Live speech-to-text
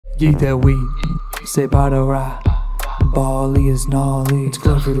Eat that weed, say bye to ride. Bali is gnarly. It's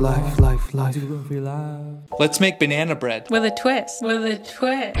gluten-free life. Gluten-free life. Let's make banana bread. With a twist. With a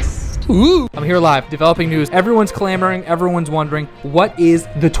twist. Ooh! I'm here live, developing news. Everyone's clamoring, everyone's wondering, what is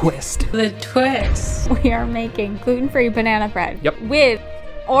the twist? The twist. We are making gluten-free banana bread. Yep. With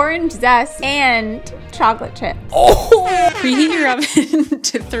orange zest and chocolate chips. Oh! Preheat your oven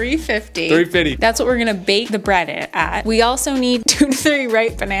to 350. 350. That's what we're gonna bake the bread at. We also need 2 to 3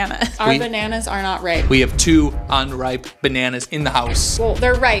 ripe bananas. Our bananas are not ripe. We have 2 unripe bananas in the house. Well,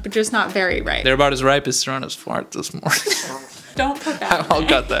 they're ripe, but just not very ripe. They're about as ripe as Serena's fart this morning. Don't put that. I'll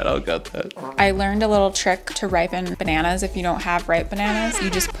cut that. I learned a little trick to ripen bananas if you don't have ripe bananas. You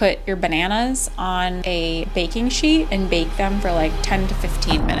just put your bananas on a baking sheet and bake them for like 10 to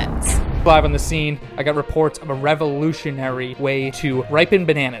 15 minutes. Live on the scene, I got reports of a revolutionary way to ripen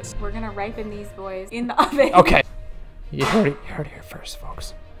bananas. We're gonna ripen these boys in the oven. Okay. You heard it here first,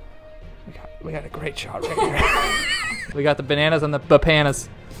 folks. We got a great shot right here. We got the bananas on the panas.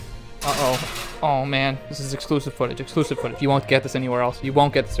 Uh-oh. Oh man, this is exclusive footage. You won't get this anywhere else. You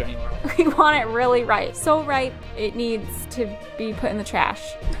won't get this anywhere else. We want it really ripe. So ripe, it needs to be put in the trash.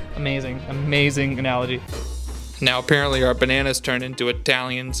 Amazing analogy. Now apparently our bananas turned into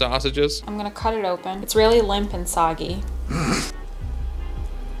Italian sausages. I'm gonna cut it open. It's really limp and soggy.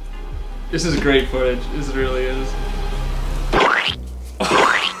 This is great footage. This really is.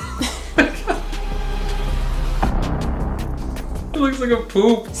 It looks like a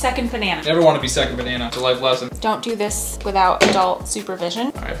poop. Second banana. Never want to be second banana. It's a life lesson. Don't do this without adult supervision.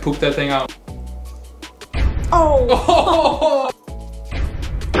 All right, poop that thing out. Oh! Oh!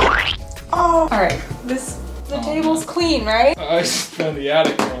 All right, the table's clean, right? I've been in the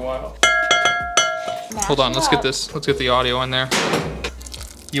attic for a while. Hold on, let's get this. Let's get the audio in there.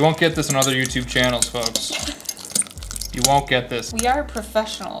 You won't get this on other YouTube channels, folks. You won't get this. We are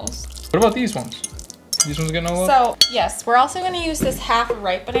professionals. What about these ones? These ones get no love? So, yes, we're also gonna use this half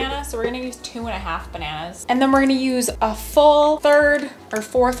ripe banana. So we're gonna use 2.5 bananas. And then we're gonna use a full 3rd or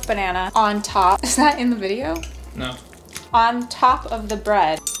 4th banana on top. Is that in the video? No. On top of the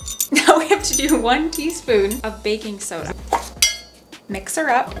bread. Now we have to do 1 teaspoon of baking soda. Mix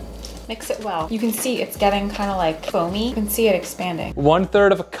her up. Mix it well. You can see it's getting kind of like foamy. You can see it expanding.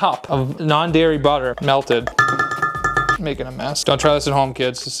 1/3 of a cup of non-dairy butter melted. Making a mess. Don't try this at home,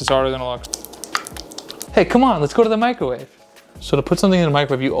 kids. This is harder than it looks. Hey, come on, let's go to the microwave. So to put something in the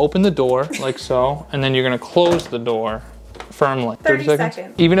microwave, you open the door like so, and then you're gonna close the door firmly. 30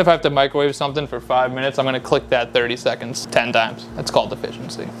 seconds. Even if I have to microwave something for 5 minutes, I'm gonna click that 30 seconds 10 times. That's called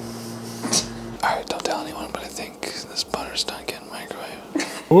efficiency. All right, don't tell anyone, but I think this butter's done getting microwaved.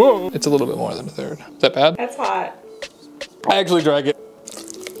 Whoa. It's a little bit more than 1/3. Is that bad? That's hot. I actually drank it.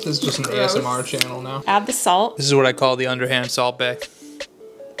 This is just an ASMR channel now. Add the salt. This is what I call the underhand salt bay.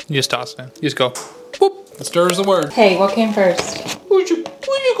 You just toss it in. You just go, whoop. Stir is the word. Hey, what came first? What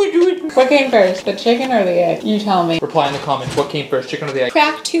came first, the chicken or the egg? You tell me. Reply in the comments. What came first, chicken or the egg?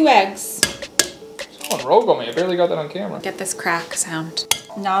 Crack 2 eggs. Someone rogue on me. I barely got that on camera. Get this crack sound.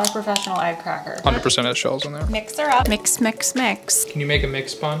 Not a professional egg cracker. 100% of shells in there. Mix her up. Mix, mix, mix. Can you make a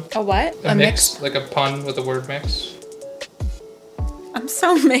mix pun? A what? A mix? Like a pun with the word mix? I'm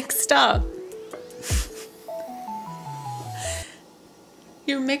so mixed up.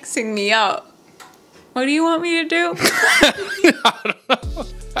 You're mixing me up. What do you want me to do? I don't know.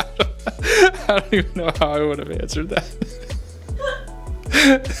 I don't even know how I would have answered that.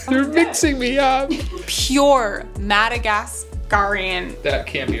 You're mixing me up. Pure Madagascarian. That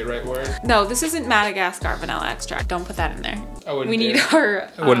can't be a right word. No, this isn't Madagascar vanilla extract. Don't put that in there. I wouldn't We dare. need our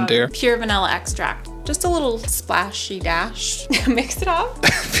I wouldn't dare. pure vanilla extract. Just a little splashy dash. Mix it up. I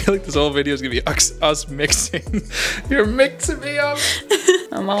feel like this whole video is gonna be us mixing. You're mixing me up.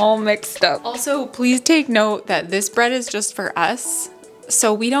 I'm all mixed up. Also, please take note that this bread is just for us.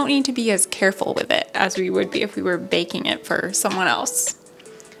 So we don't need to be as careful with it as we would be if we were baking it for someone else.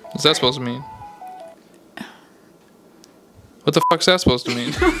 What's that supposed to mean? What the fuck's that supposed to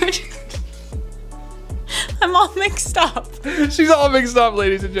mean? I'm all mixed up. She's all mixed up,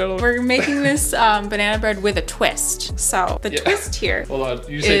 ladies and gentlemen. We're making this banana bread with a twist. So the twist here Hold on.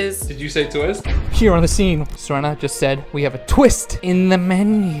 Did you say twist? Here on the scene, Serena just said we have a twist in the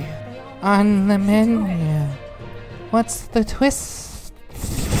menu. On the menu. What's the twist?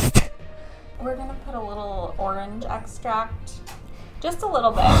 We're gonna put a little orange extract. Just a little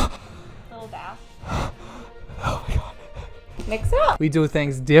bit. A little dash. Oh my god. Mix it up. We do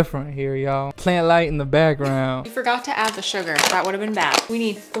things different here, y'all. Plant light in the background. We forgot to add the sugar. That would have been bad. We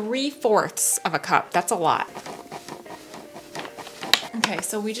need 3/4 of a cup. That's a lot. Okay,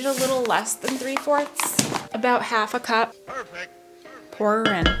 so we did a little less than 3/4. About half a cup. Perfect. Pour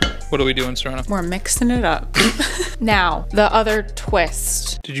her in. What are we doing, Serena? We're mixing it up. Now, the other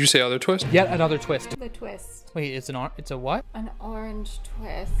twist. Did you say other twist? Yet another twist. The twist. Wait, it's a what? An orange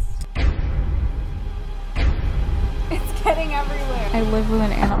twist. It's getting everywhere. I live with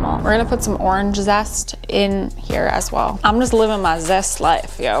an animal. We're gonna put some orange zest in here as well. I'm just living my zest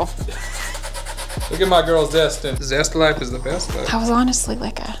life, yo. Look at my girl Zest. And Zest life is the best life. That was honestly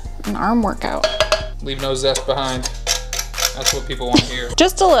like an arm workout. Leave no zest behind. That's what people want to hear.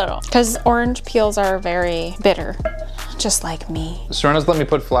 Just a little, because orange peels are very bitter, just like me. Serena's let me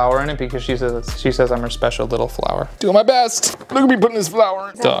put flour in it because she says I'm her special little flour. Doing my best. Look at me putting this flour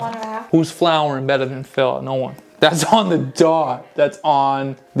in. Duh. Who's flouring better than Phil? No one. That's on the dot. That's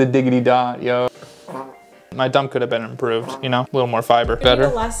on the diggity dot, yo. My dump could have been improved, you know? A little more fiber. Better.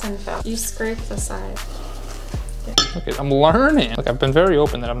 Need a lesson, Phil. You scrape the side. Okay, I'm learning. Look, I've been very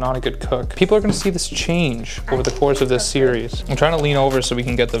open that I'm not a good cook. People are gonna see this change over the course of this series. I'm trying to lean over so we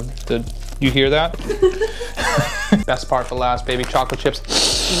can get the you hear that? Best part for last, baby. Chocolate chips.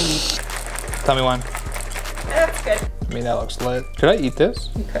 Tell me when. That's good. I mean, that looks lit. Should I eat this?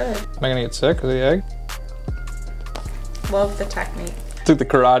 You could. Am I gonna get sick of the egg? Love the technique. Took the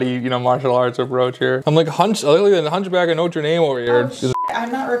karate, you know, martial arts approach here. I'm like literally the hunchback of Notre Dame over here. Oh,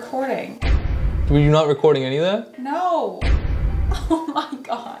 I'm not recording. Were you not recording any of that? No. Oh my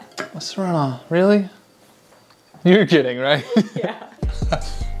God. What's wrong? On? Really? You're kidding, right? Yeah.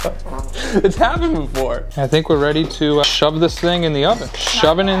 It's happened before. I think we're ready to shove this thing in the oven.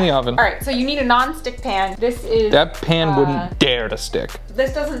 Shove it in the oven. All right, so you need a non-stick pan. This is... That pan wouldn't dare to stick.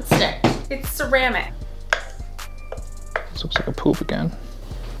 This doesn't stick. It's ceramic. This looks like a poop again.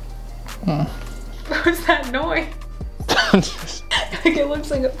 What was that noise? Like it looks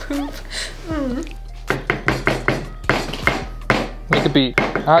like a poop. Make a beat.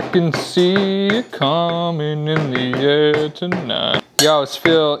 I can see it coming in the air tonight. Yo, it's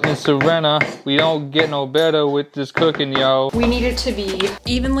Phil and Serena. We don't get no better with this cooking, yo. We need it to be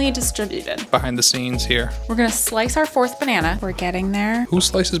evenly distributed. Behind the scenes here. We're gonna slice our fourth banana. We're getting there. Who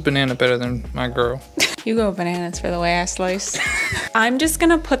slices banana better than my girl? You go bananas for the way I slice. I'm just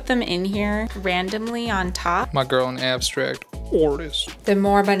gonna put them in here randomly on top. My girl, an abstract artist. The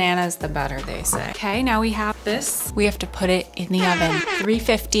more bananas, the better, they say. Okay, now we have this. We have to put it in the oven.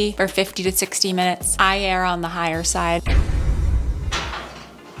 350 for 50 to 60 minutes. I err on the higher side.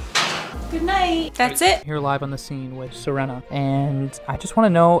 Good night. That's it. Here live on the scene with Serena, and I just want to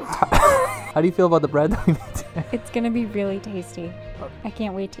know, how do you feel about the bread that we made today? It's gonna be really tasty. I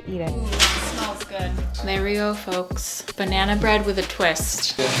can't wait to eat it. Ooh, it smells good. There we go, folks. Banana bread with a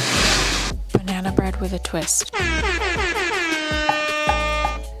twist. Banana bread with a twist.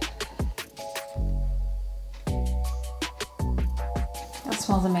 That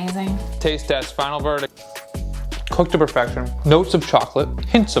smells amazing. Taste test, final verdict. Cooked to perfection. Notes of chocolate,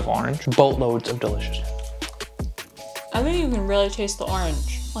 hints of orange, boatloads of deliciousness. I think you can really taste the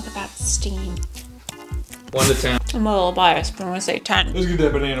orange. Look at that steam. 1 to 10. I'm a little biased, but I'm gonna say 10. Let's get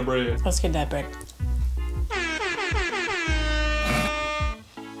that banana bread. Let's get that bread.